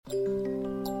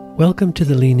Welcome to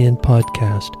the Lean In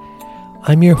podcast.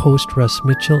 I'm your host, Russ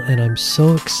Mitchell, and I'm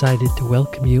so excited to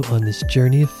welcome you on this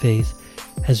journey of faith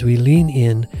as we lean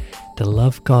in to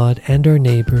love God and our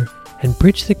neighbor and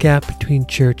bridge the gap between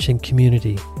church and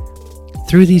community.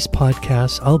 Through these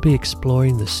podcasts, I'll be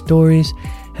exploring the stories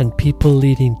and people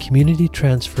leading community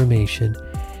transformation,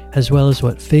 as well as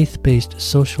what faith-based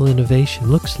social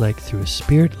innovation looks like through a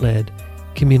spirit-led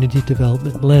community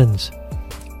development lens.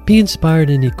 Be inspired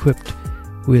and equipped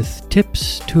with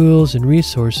tips, tools, and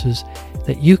resources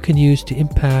that you can use to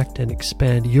impact and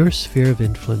expand your sphere of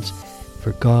influence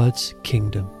for God's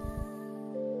kingdom.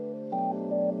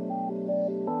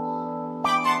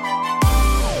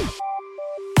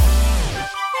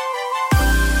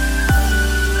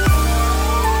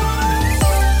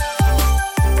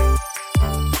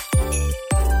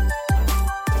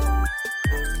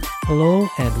 Hello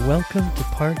and welcome to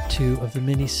part 2 of the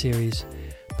mini-series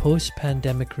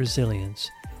Post-Pandemic Resilience,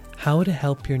 How to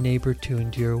Help Your Neighbor to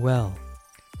Endure Well.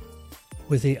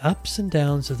 With the ups and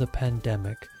downs of the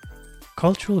pandemic,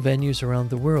 cultural venues around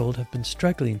the world have been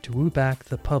struggling to woo back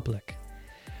the public.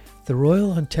 The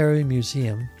Royal Ontario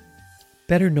Museum,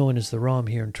 better known as the ROM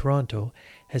here in Toronto,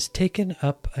 has taken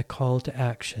up a call to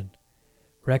action,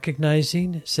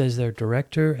 recognizing, says their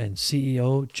director and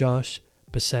CEO Josh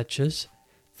Basetches,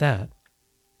 that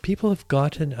people have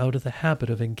gotten out of the habit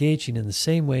of engaging in the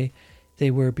same way they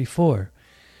were before,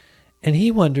 and he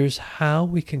wonders how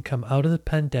we can come out of the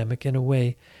pandemic in a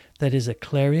way that is a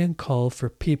clarion call for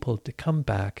people to come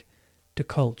back to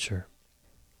culture.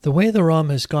 The way the ROM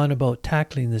has gone about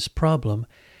tackling this problem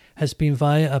has been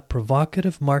via a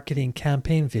provocative marketing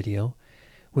campaign video,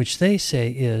 which they say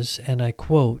is, and I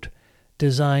quote,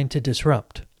 designed to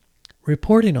disrupt.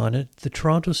 Reporting on it, the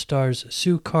Toronto Star's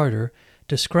Sue Carter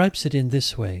describes it in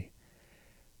this way.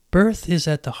 Birth is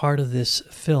at the heart of this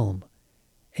film.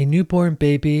 A newborn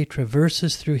baby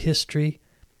traverses through history,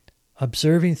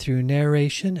 observing through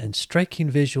narration and striking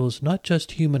visuals not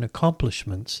just human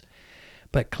accomplishments,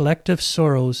 but collective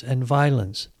sorrows and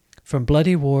violence, from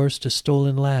bloody wars to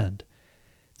stolen land.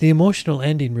 The emotional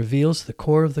ending reveals the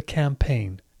core of the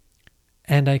campaign.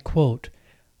 And I quote,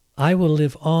 "I will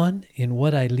live on in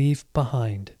what I leave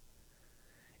behind."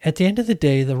 At the end of the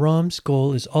day, the ROM's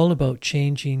goal is all about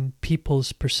changing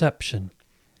people's perception.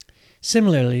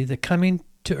 Similarly, the coming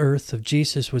to earth of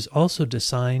Jesus was also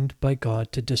designed by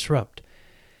God to disrupt,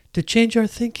 to change our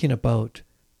thinking about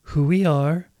who we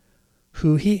are,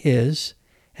 who He is,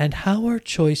 and how our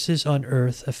choices on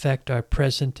earth affect our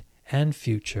present and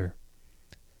future.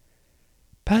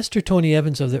 Pastor Tony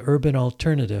Evans of the Urban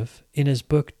Alternative, in his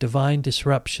book Divine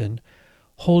Disruption,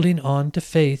 Holding On to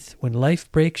Faith When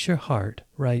Life Breaks Your Heart,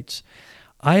 writes,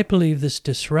 I believe this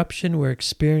disruption we're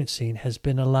experiencing has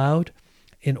been allowed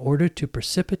in order to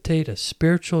precipitate a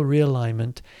spiritual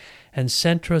realignment and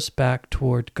center us back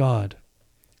toward God.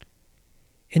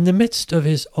 In the midst of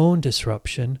his own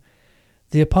disruption,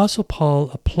 the Apostle Paul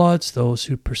applauds those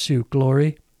who pursue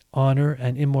glory, honor,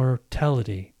 and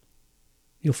immortality.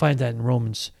 You'll find that in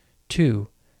Romans 2,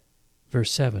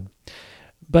 verse 7.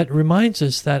 But reminds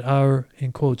us that our,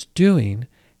 in quotes, doing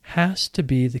has to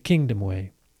be the kingdom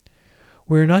way.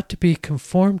 We're not to be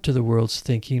conformed to the world's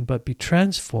thinking, but be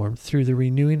transformed through the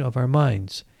renewing of our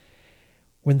minds.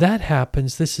 When that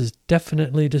happens, this is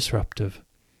definitely disruptive,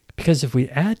 because if we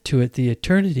add to it the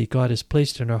eternity God has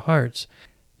placed in our hearts,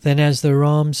 then as the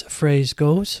ROM's phrase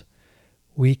goes,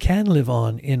 we can live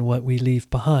on in what we leave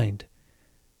behind.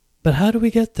 But how do we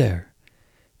get there?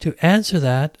 To answer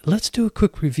that, let's do a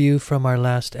quick review from our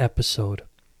last episode.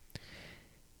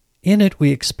 In it, we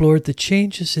explored the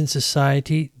changes in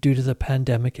society due to the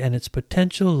pandemic and its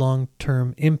potential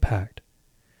long-term impact.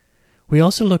 We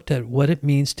also looked at what it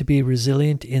means to be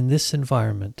resilient in this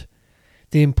environment,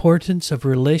 the importance of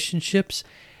relationships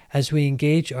as we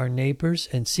engage our neighbors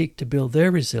and seek to build their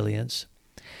resilience,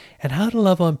 and how to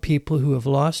love on people who have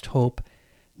lost hope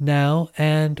now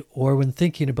and or when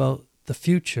thinking about the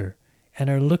future and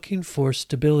are looking for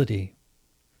stability.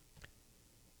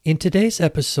 In today's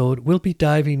episode, we'll be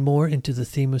diving more into the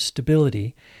theme of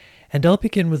stability, and I'll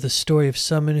begin with the story of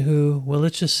someone who, well,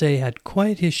 let's just say, had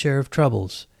quite his share of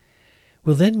troubles.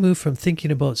 We'll then move from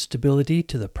thinking about stability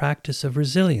to the practice of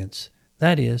resilience,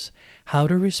 that is, how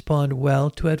to respond well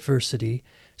to adversity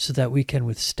so that we can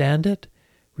withstand it,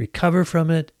 recover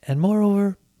from it, and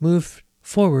moreover, move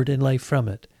forward in life from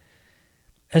it.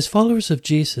 As followers of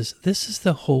Jesus, this is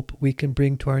the hope we can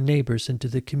bring to our neighbors and to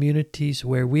the communities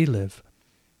where we live.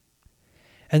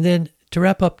 And then, to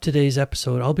wrap up today's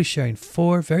episode, I'll be sharing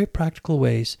 4 very practical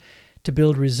ways to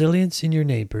build resilience in your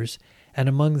neighbors and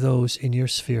among those in your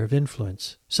sphere of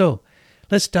influence. So,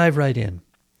 let's dive right in.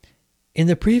 In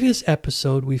the previous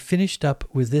episode, we finished up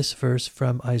with this verse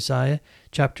from Isaiah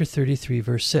chapter 33,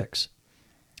 verse 6.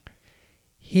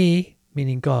 He,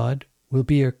 meaning God, will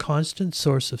be your constant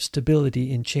source of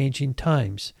stability in changing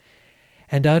times,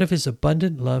 and out of his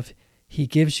abundant love he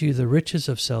gives you the riches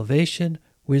of salvation,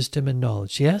 wisdom, and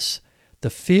knowledge. Yes, the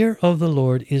fear of the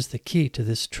Lord is the key to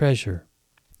this treasure.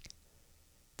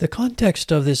 The context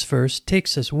of this verse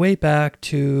takes us way back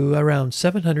to around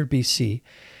 700 BC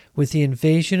with the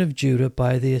invasion of Judah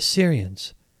by the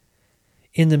Assyrians.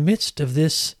 In the midst of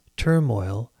this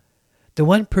turmoil, the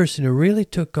one person who really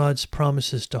took God's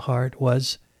promises to heart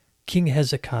was King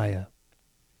Hezekiah.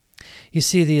 You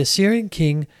see, the Assyrian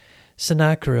king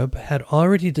Sennacherib had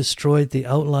already destroyed the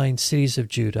outlying cities of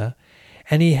Judah,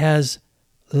 and he has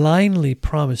linely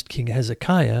promised King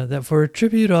Hezekiah that for a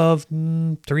tribute of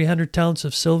 300 talents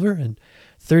of silver and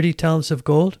 30 talents of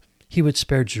gold, he would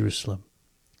spare Jerusalem.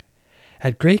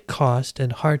 At great cost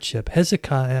and hardship,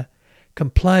 Hezekiah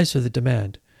complies with the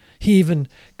demand. He even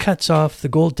cuts off the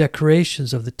gold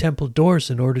decorations of the temple doors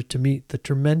in order to meet the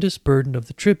tremendous burden of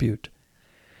the tribute.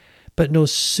 But no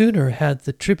sooner had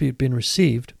the tribute been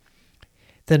received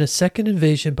than a second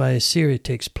invasion by Assyria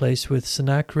takes place with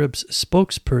Sennacherib's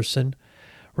spokesperson,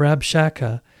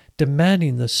 Rabshakeh,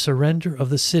 demanding the surrender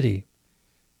of the city.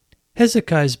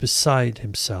 Hezekiah is beside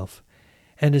himself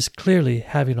and is clearly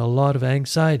having a lot of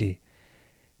anxiety.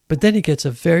 But then he gets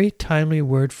a very timely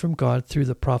word from God through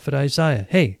the prophet Isaiah.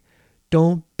 Hey,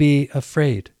 don't be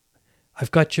afraid.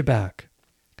 I've got your back.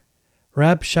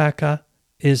 Rabshakeh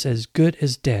is as good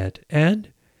as dead,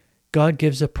 and God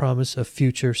gives a promise of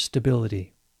future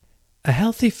stability. A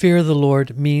healthy fear of the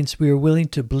Lord means we are willing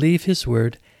to believe his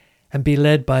word and be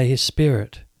led by his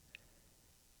Spirit.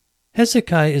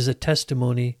 Hezekiah is a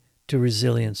testimony to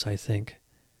resilience, I think.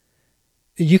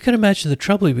 You can imagine the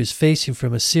trouble he was facing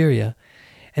from Assyria,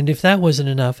 and if that wasn't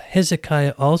enough,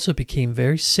 Hezekiah also became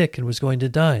very sick and was going to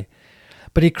die.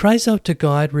 But he cries out to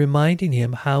God, reminding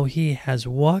him how he has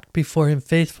walked before him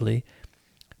faithfully,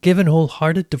 given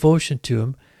wholehearted devotion to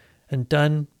him, and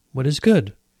done what is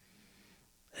good.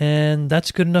 And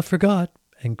that's good enough for God,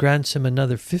 and grants him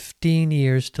another 15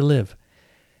 years to live.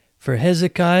 For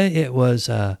Hezekiah, it was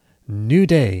a new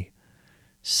day.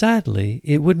 Sadly,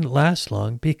 it wouldn't last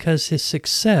long because his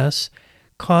success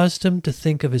caused him to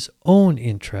think of his own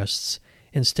interests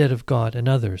instead of God and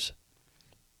others.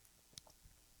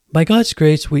 By God's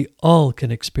grace, we all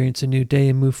can experience a new day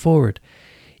and move forward,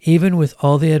 even with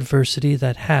all the adversity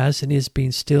that has and is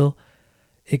being still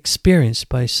experienced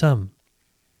by some.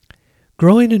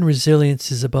 Growing in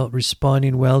resilience is about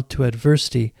responding well to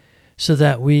adversity so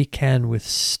that we can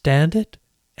withstand it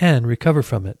and recover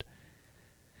from it.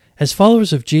 As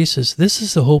followers of Jesus, this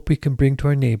is the hope we can bring to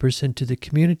our neighbors and to the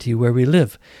community where we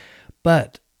live.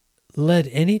 But let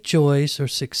any joys or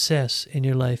success in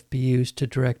your life be used to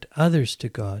direct others to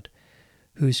God,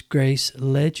 whose grace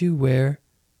led you where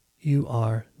you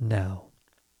are now.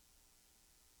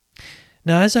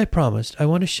 Now, as I promised, I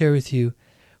want to share with you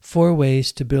 4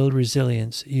 ways to build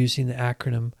resilience using the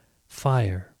acronym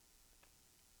FIRE.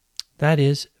 That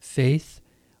is faith,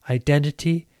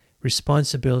 identity,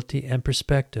 responsibility, and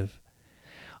perspective.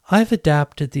 I've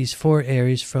adapted these 4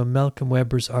 areas from Malcolm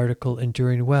Webber's article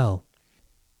Enduring Well.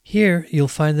 Here you'll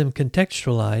find them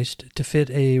contextualized to fit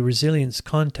a resilience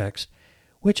context,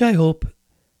 which I hope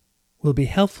will be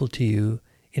helpful to you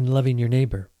in loving your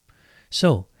neighbor.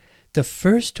 So, the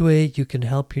first way you can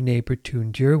help your neighbor to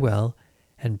endure well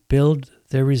and build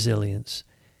their resilience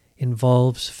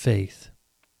involves faith.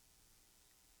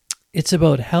 It's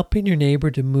about helping your neighbor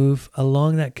to move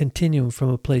along that continuum from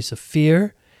a place of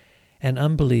fear and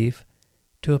unbelief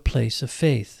to a place of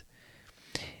faith.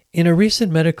 In a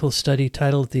recent medical study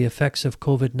titled The Effects of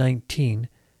COVID-19,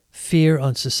 Fear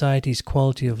on Society's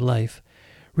Quality of Life,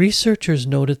 researchers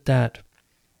noted that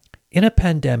in a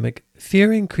pandemic,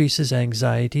 fear increases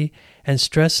anxiety and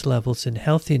stress levels in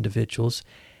healthy individuals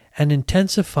and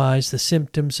intensifies the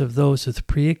symptoms of those with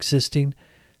pre-existing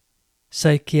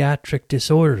psychiatric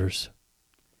disorders.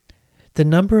 The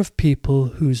number of people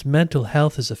whose mental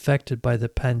health is affected by the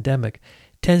pandemic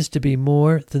tends to be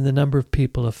more than the number of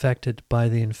people affected by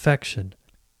the infection.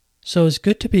 So it's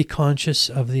good to be conscious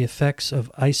of the effects of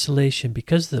isolation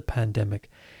because of the pandemic,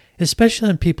 especially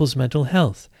on people's mental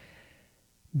health.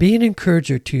 Be an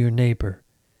encourager to your neighbor.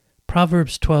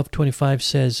 Proverbs 12:25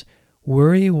 says,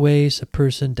 "Worry weighs a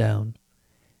person down.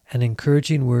 An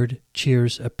encouraging word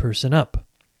cheers a person up."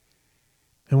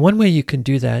 And one way you can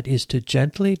do that is to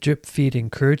gently drip-feed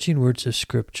encouraging words of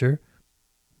Scripture,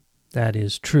 that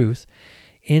is, truth,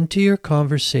 into your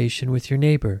conversation with your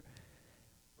neighbor,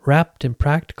 wrapped in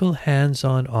practical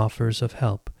hands-on offers of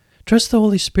help. Trust the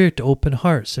Holy Spirit to open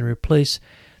hearts and replace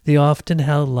the often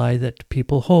held lie that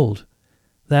people hold.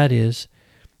 That is,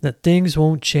 that things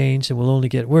won't change and will only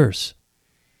get worse.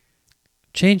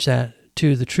 Change that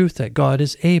to the truth that God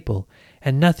is able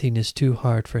and nothing is too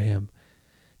hard for him.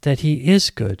 That he is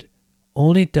good,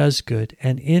 only does good,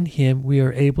 and in him we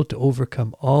are able to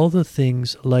overcome all the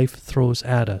things life throws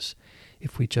at us,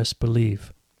 if we just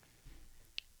believe.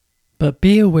 But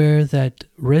be aware that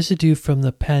residue from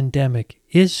the pandemic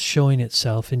is showing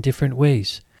itself in different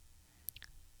ways.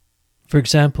 For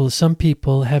example, some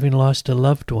people, having lost a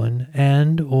loved one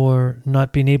and or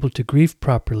not being able to grieve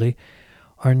properly,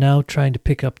 are now trying to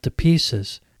pick up the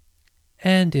pieces.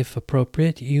 And if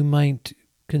appropriate, you might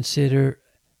consider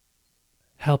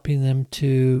helping them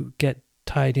to get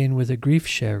tied in with a grief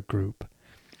share group.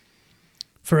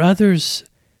 For others,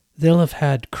 they'll have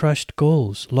had crushed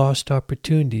goals, lost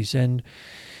opportunities, and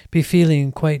be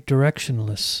feeling quite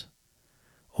directionless.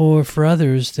 Or for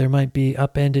others, there might be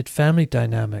upended family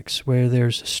dynamics where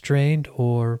there's strained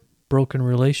or broken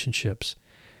relationships.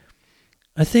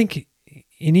 I think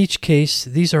in each case,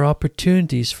 these are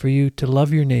opportunities for you to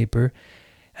love your neighbor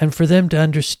and for them to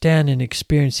understand and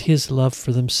experience his love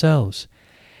for themselves.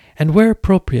 And where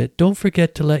appropriate, don't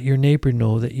forget to let your neighbor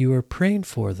know that you are praying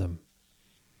for them.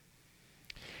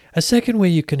 A second way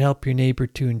you can help your neighbor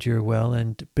to endure well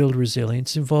and build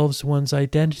resilience involves one's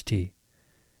identity.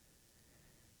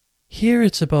 Here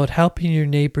it's about helping your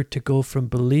neighbor to go from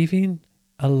believing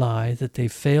a lie that they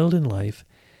failed in life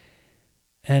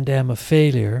and am a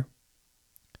failure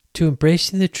to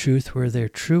embracing the truth where their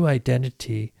true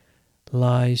identity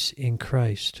lies in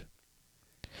Christ.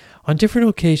 On different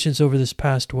occasions over this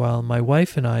past while, my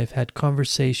wife and I have had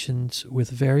conversations with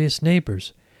various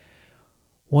neighbors,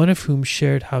 one of whom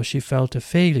shared how she felt a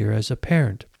failure as a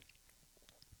parent.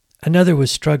 Another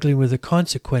was struggling with the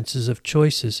consequences of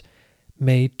choices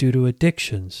made due to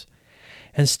addictions,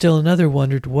 and still another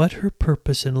wondered what her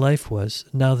purpose in life was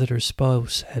now that her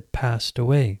spouse had passed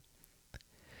away.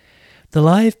 The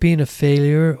lie of being a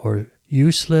failure or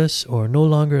useless or no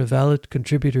longer a valid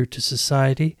contributor to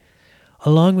society,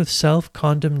 along with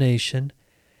self-condemnation,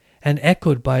 and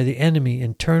echoed by the enemy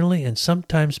internally and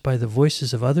sometimes by the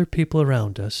voices of other people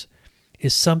around us,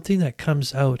 is something that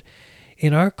comes out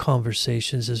in our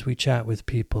conversations as we chat with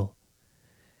people.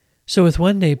 So with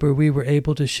one neighbor, we were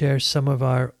able to share some of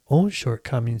our own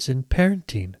shortcomings in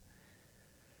parenting,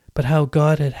 but how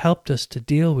God had helped us to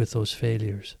deal with those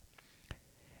failures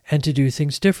and to do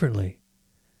things differently.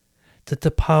 That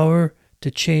the power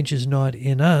to change is not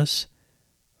in us,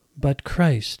 but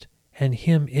Christ and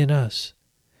him in us.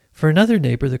 For another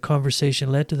neighbor, the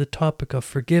conversation led to the topic of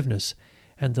forgiveness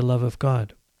and the love of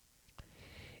God.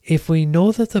 If we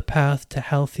know that the path to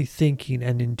healthy thinking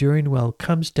and enduring well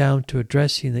comes down to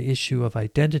addressing the issue of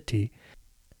identity,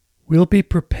 we'll be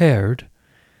prepared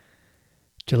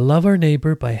to love our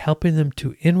neighbor by helping them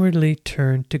to inwardly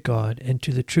turn to God and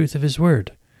to the truth of his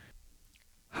word.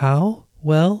 How?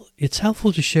 Well, it's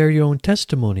helpful to share your own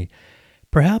testimony,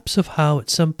 perhaps of how at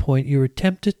some point you were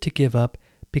tempted to give up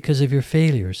because of your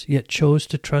failures, yet chose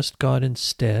to trust God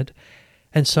instead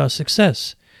and saw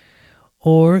success.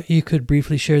 Or you could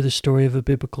briefly share the story of a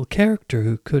biblical character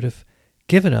who could have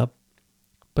given up,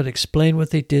 but explain what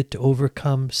they did to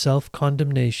overcome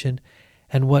self-condemnation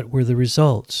and what were the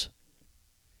results.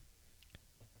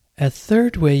 A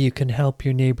third way you can help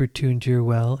your neighbor to endure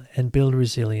well and build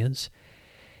resilience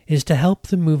is to help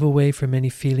them move away from any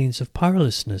feelings of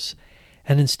powerlessness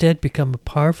and instead become a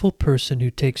powerful person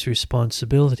who takes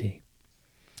responsibility.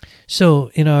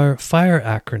 So, in our FIRE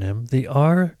acronym, the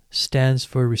R stands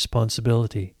for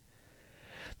responsibility.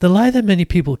 The lie that many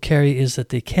people carry is that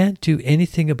they can't do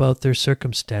anything about their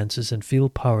circumstances and feel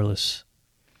powerless.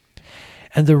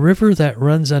 And the river that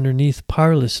runs underneath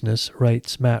powerlessness,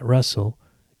 writes Matt Russell,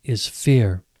 is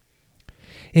fear.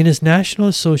 In his National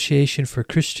Association for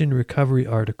Christian Recovery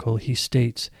article, he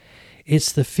states,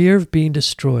 "It's the fear of being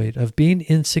destroyed, of being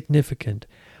insignificant,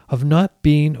 of not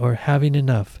being or having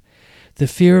enough, the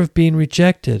fear of being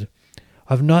rejected,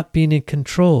 of not being in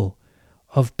control,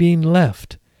 of being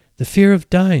left, the fear of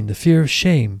dying, the fear of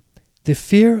shame, the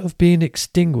fear of being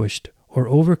extinguished or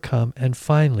overcome, and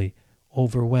finally,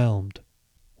 overwhelmed."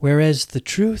 Whereas the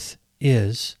truth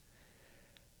is,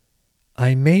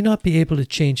 I may not be able to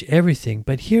change everything,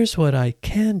 but here's what I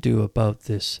can do about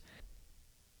this.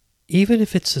 Even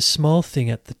if it's a small thing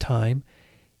at the time,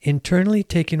 internally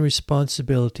taking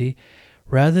responsibility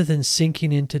rather than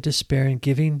sinking into despair and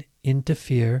giving into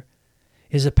fear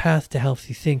is a path to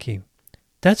healthy thinking.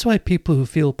 That's why people who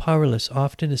feel powerless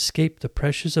often escape the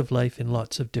pressures of life in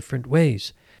lots of different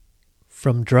ways,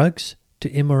 from drugs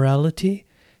to immorality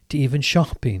to even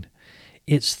shopping.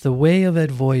 It's the way of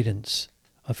avoidance,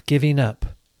 of giving up.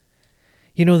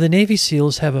 You know, the Navy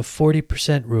SEALs have a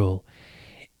 40% rule.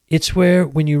 It's where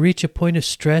when you reach a point of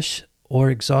stress or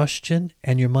exhaustion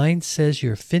and your mind says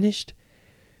you're finished,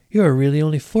 you're really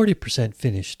only 40%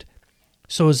 finished.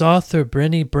 So as author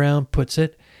Brené Brown puts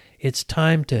it, it's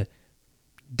time to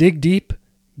dig deep,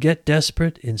 get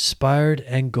desperate, inspired,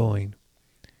 and going.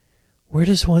 Where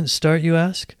does one start, you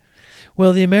ask?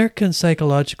 Well, the American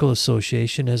Psychological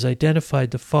Association has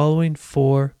identified the following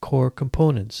 4 core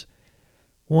components.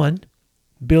 1.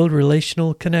 Build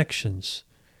relational connections.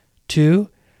 2.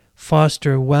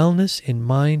 Foster wellness in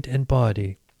mind and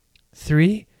body.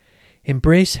 3.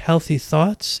 Embrace healthy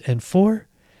thoughts. And 4.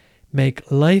 Make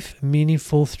life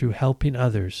meaningful through helping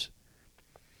others.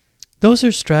 Those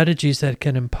are strategies that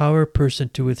can empower a person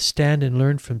to withstand and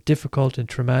learn from difficult and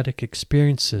traumatic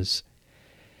experiences.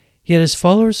 Yet as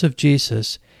followers of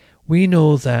Jesus, we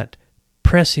know that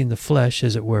pressing the flesh,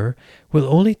 as it were, will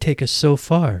only take us so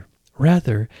far.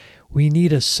 Rather, we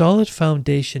need a solid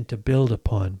foundation to build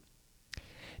upon.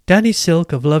 Danny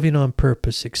Silk of Loving on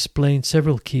Purpose explained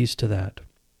several keys to that.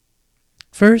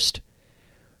 First,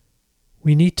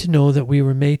 we need to know that we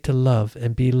were made to love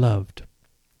and be loved.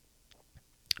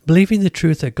 Believing the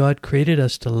truth that God created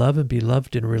us to love and be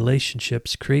loved in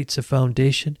relationships creates a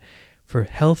foundation for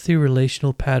healthy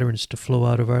relational patterns to flow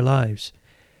out of our lives.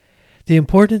 The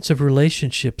importance of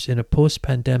relationships in a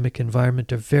post-pandemic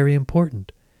environment are very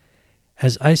important,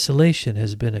 as isolation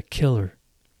has been a killer.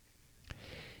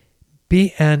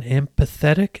 Be an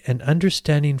empathetic and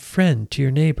understanding friend to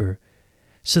your neighbor,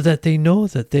 so that they know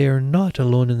that they are not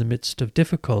alone in the midst of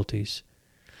difficulties.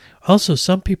 Also,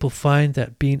 some people find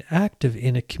that being active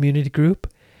in a community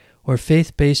group or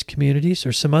faith-based communities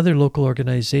or some other local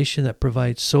organization that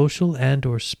provides social and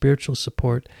or spiritual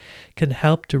support can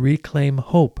help to reclaim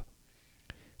hope.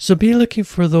 So be looking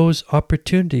for those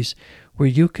opportunities where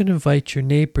you can invite your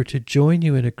neighbor to join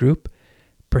you in a group,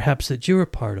 perhaps that you are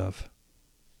part of.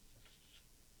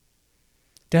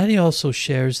 Danny also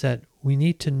shares that we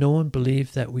need to know and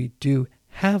believe that we do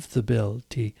have the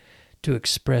ability to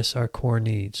express our core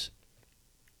needs.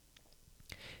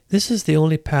 This is the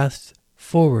only path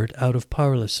forward out of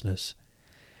powerlessness.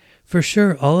 For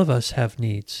sure, all of us have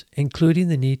needs, including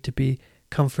the need to be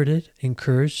comforted,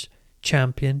 encouraged,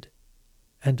 championed,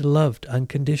 and loved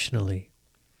unconditionally.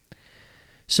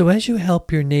 So as you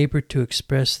help your neighbor to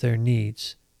express their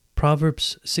needs,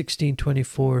 Proverbs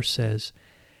 16:24 says,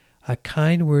 "A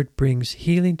kind word brings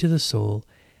healing to the soul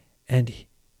and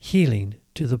healing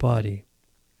to the body."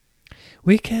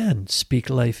 We can speak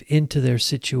life into their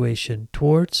situation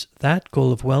towards that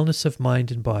goal of wellness of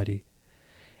mind and body.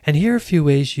 And here are a few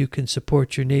ways you can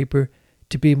support your neighbor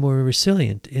to be more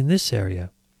resilient in this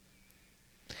area.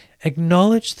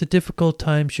 Acknowledge the difficult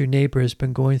times your neighbor has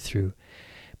been going through,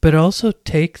 but also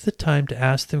take the time to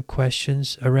ask them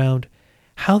questions around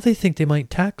how they think they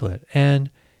might tackle it, and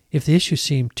if the issues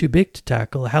seem too big to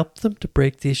tackle, help them to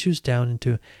break the issues down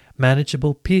into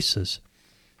manageable pieces.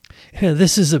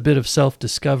 This is a bit of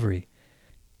self-discovery.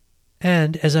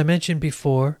 And, as I mentioned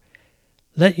before,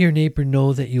 let your neighbor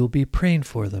know that you'll be praying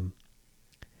for them.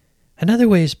 Another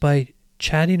way is by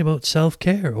chatting about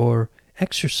self-care or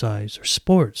exercise or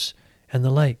sports and the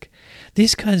like.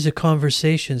 These kinds of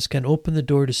conversations can open the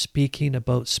door to speaking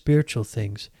about spiritual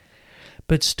things.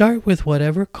 But start with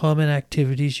whatever common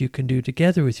activities you can do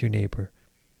together with your neighbor.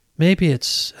 Maybe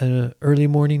it's an early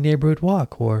morning neighborhood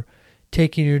walk or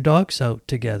taking your dogs out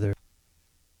together.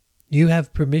 You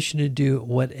have permission to do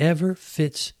whatever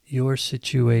fits your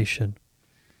situation.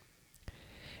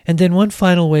 And then one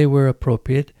final way where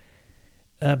appropriate,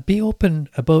 be open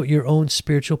about your own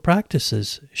spiritual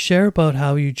practices. Share about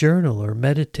how you journal or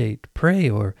meditate, pray,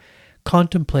 or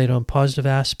contemplate on positive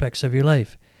aspects of your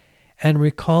life. And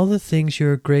recall the things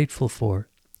you're grateful for,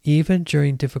 even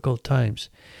during difficult times.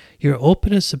 Your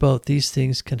openness about these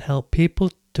things can help people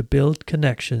to build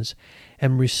connections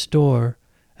and restore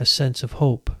a sense of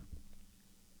hope.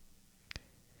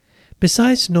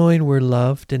 Besides knowing we're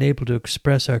loved and able to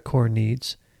express our core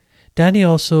needs, Danny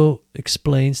also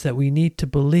explains that we need to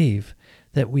believe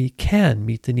that we can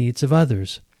meet the needs of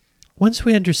others. Once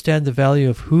we understand the value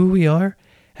of who we are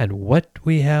and what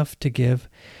we have to give,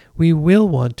 we will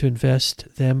want to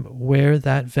invest them where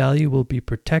that value will be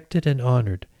protected and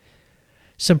honored.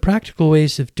 Some practical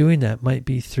ways of doing that might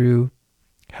be through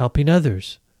helping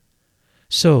others.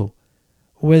 So,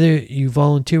 whether you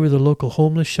volunteer with a local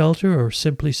homeless shelter or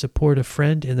simply support a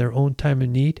friend in their own time of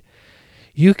need,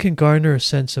 you can garner a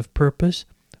sense of purpose,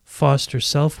 foster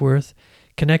self-worth,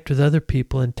 connect with other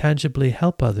people, and tangibly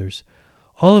help others,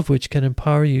 all of which can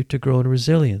empower you to grow in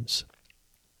resilience.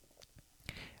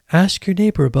 Ask your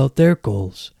neighbor about their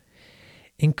goals.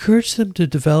 Encourage them to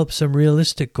develop some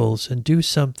realistic goals and do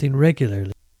something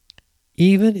regularly,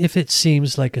 even if it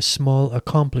seems like a small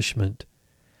accomplishment.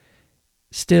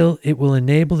 Still, it will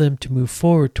enable them to move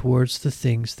forward towards the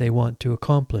things they want to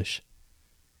accomplish.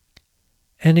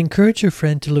 And encourage your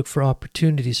friend to look for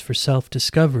opportunities for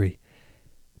self-discovery.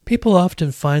 People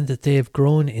often find that they have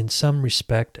grown in some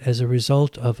respect as a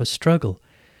result of a struggle.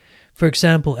 For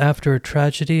example, after a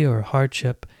tragedy or a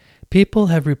hardship, people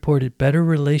have reported better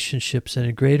relationships and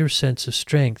a greater sense of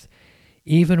strength,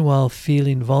 even while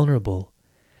feeling vulnerable.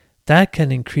 That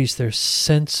can increase their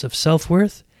sense of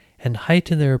self-worth and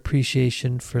heighten their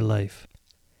appreciation for life.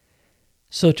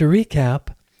 So to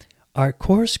recap, our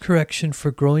course correction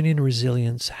for growing in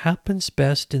resilience happens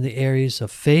best in the areas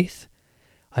of faith,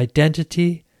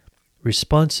 identity,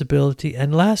 responsibility,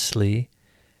 and lastly,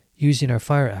 using our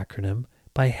FIRE acronym,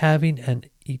 by having an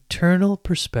eternal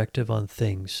perspective on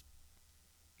things.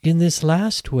 In this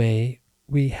last way,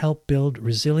 we help build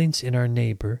resilience in our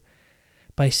neighbor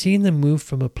by seeing them move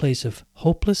from a place of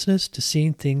hopelessness to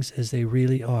seeing things as they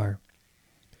really are.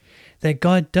 That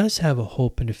God does have a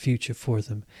hope and a future for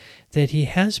them, that He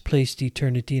has placed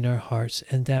eternity in our hearts,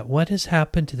 and that what has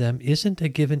happened to them isn't a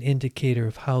given indicator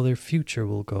of how their future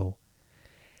will go.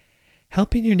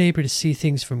 Helping your neighbor to see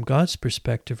things from God's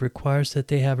perspective requires that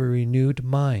they have a renewed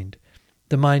mind,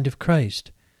 the mind of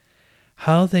Christ.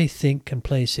 How they think can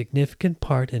play a significant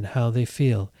part in how they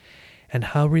feel, and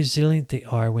how resilient they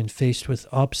are when faced with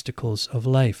obstacles of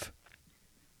life.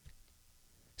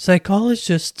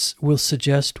 Psychologists will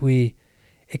suggest we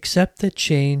accept that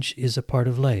change is a part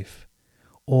of life,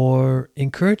 or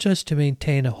encourage us to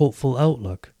maintain a hopeful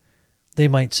outlook. They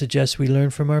might suggest we learn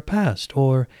from our past,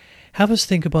 or have us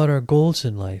think about our goals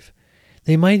in life.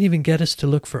 They might even get us to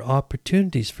look for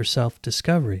opportunities for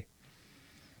self-discovery.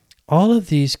 All of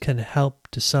these can help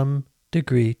to some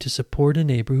degree to support a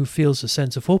neighbor who feels a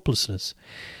sense of hopelessness.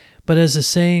 But as the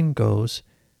saying goes,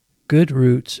 good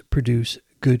roots produce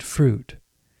good fruit.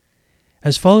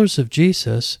 As followers of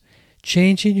Jesus,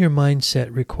 changing your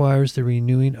mindset requires the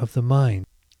renewing of the mind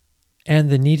and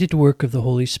the needed work of the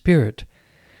Holy Spirit.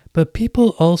 But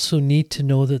people also need to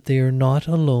know that they are not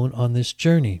alone on this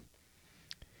journey.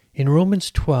 In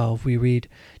Romans 12, we read,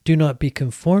 "Do not be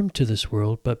conformed to this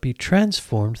world, but be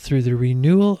transformed through the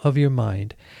renewal of your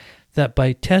mind, that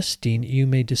by testing you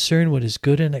may discern what is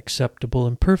good and acceptable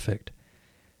and perfect."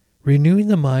 Renewing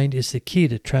the mind is the key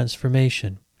to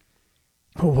transformation.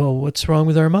 Well, what's wrong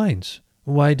with our minds?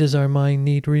 Why does our mind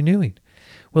need renewing?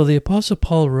 Well, the Apostle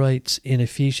Paul writes in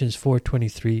Ephesians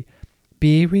 4:23,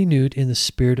 "Be renewed in the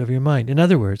spirit of your mind." In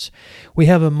other words, we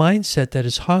have a mindset that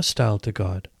is hostile to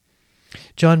God.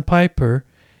 John Piper,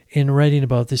 in writing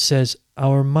about this, says,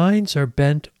 "Our minds are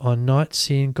bent on not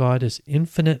seeing God as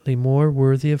infinitely more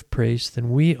worthy of praise than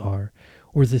we are,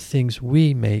 or the things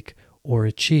we make or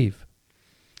achieve."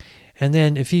 And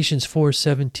then Ephesians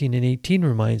 4:17 and 18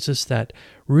 reminds us that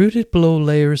rooted below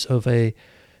layers of a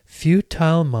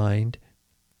futile mind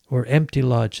or empty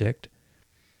logic,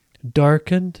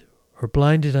 darkened or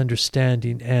blinded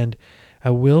understanding, and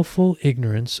a willful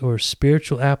ignorance or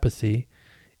spiritual apathy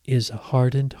is a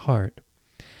hardened heart.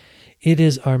 It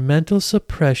is our mental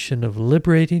suppression of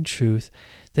liberating truth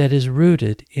that is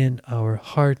rooted in our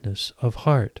hardness of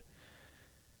heart.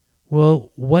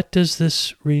 Well, what does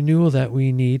this renewal that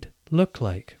we need look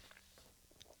like?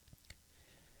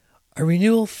 A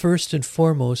renewal, first and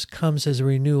foremost, comes as a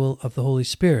renewal of the Holy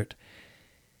Spirit.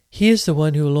 He is the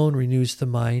one who alone renews the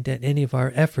mind, and any of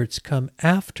our efforts come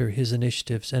after His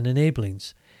initiatives and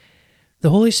enablings. The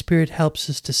Holy Spirit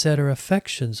helps us to set our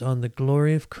affections on the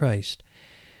glory of Christ,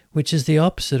 which is the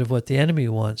opposite of what the enemy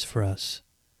wants for us.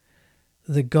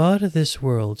 The god of this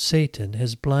world, Satan,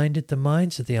 has blinded the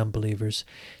minds of the unbelievers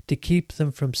to keep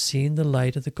them from seeing the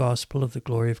light of the gospel of the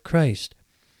glory of Christ.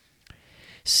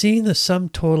 Seeing the sum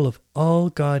total of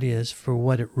all God is for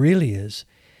what it really is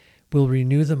will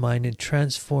renew the mind and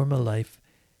transform a life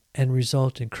and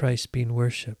result in Christ being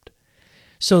worshipped.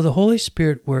 So the Holy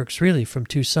Spirit works really from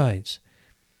two sides.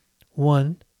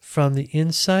 One, from the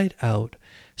inside out,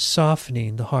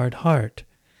 softening the hard heart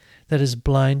that has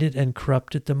blinded and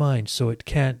corrupted the mind so it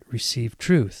can't receive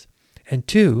truth. And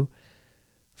two,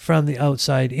 from the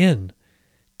outside in,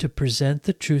 to present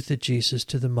the truth of Jesus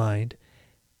to the mind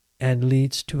and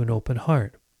leads to an open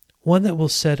heart, one that will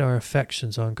set our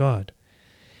affections on God.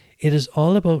 It is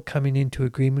all about coming into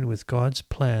agreement with God's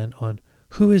plan on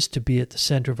who is to be at the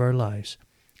center of our lives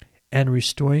and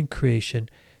restoring creation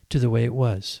to the way it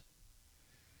was.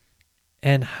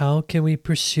 And how can we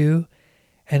pursue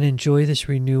and enjoy this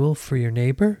renewal for your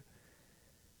neighbor?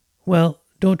 Well,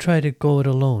 don't try to go it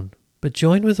alone. but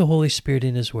join with the Holy Spirit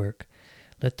in His work.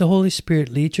 Let the Holy Spirit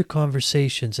lead your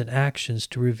conversations and actions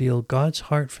to reveal God's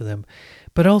heart for them,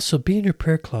 but also be in your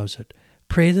prayer closet.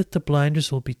 Pray that the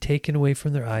blinders will be taken away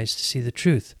from their eyes to see the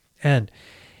truth. And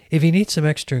if you need some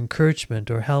extra encouragement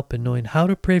or help in knowing how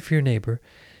to pray for your neighbor,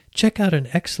 check out an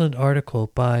excellent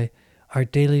article by Our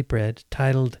Daily Bread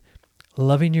titled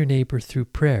Loving Your Neighbor Through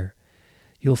Prayer.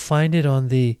 You'll find it on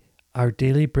the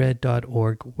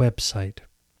ourdailybread.org website.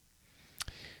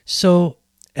 So,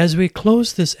 as we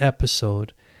close this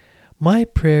episode, my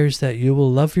prayer is that you will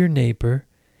love your neighbor,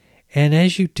 and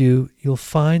as you do, you'll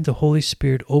find the Holy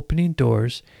Spirit opening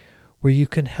doors where you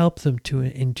can help them to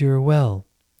endure well.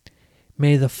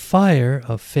 May the fire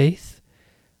of faith,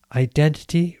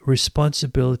 identity,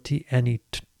 responsibility, and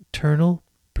eternal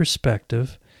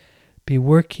perspective be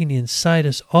working inside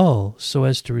us all so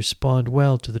as to respond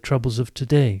well to the troubles of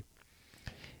today.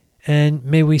 And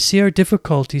may we see our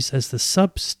difficulties as the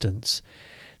substance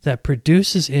that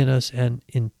produces in us an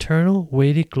internal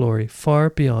weighty glory far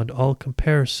beyond all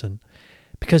comparison,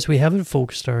 because we haven't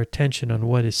focused our attention on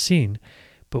what is seen,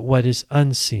 but what is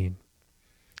unseen.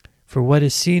 For what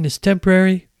is seen is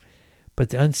temporary, but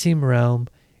the unseen realm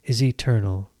is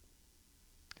eternal.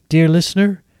 Dear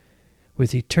listener,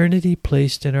 with eternity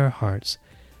placed in our hearts,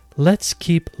 let's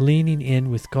keep leaning in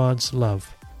with God's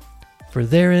love, for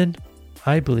therein,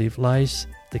 I believe, lies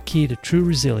the key to true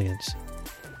resilience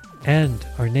and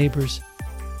our neighbor's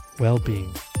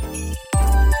well-being.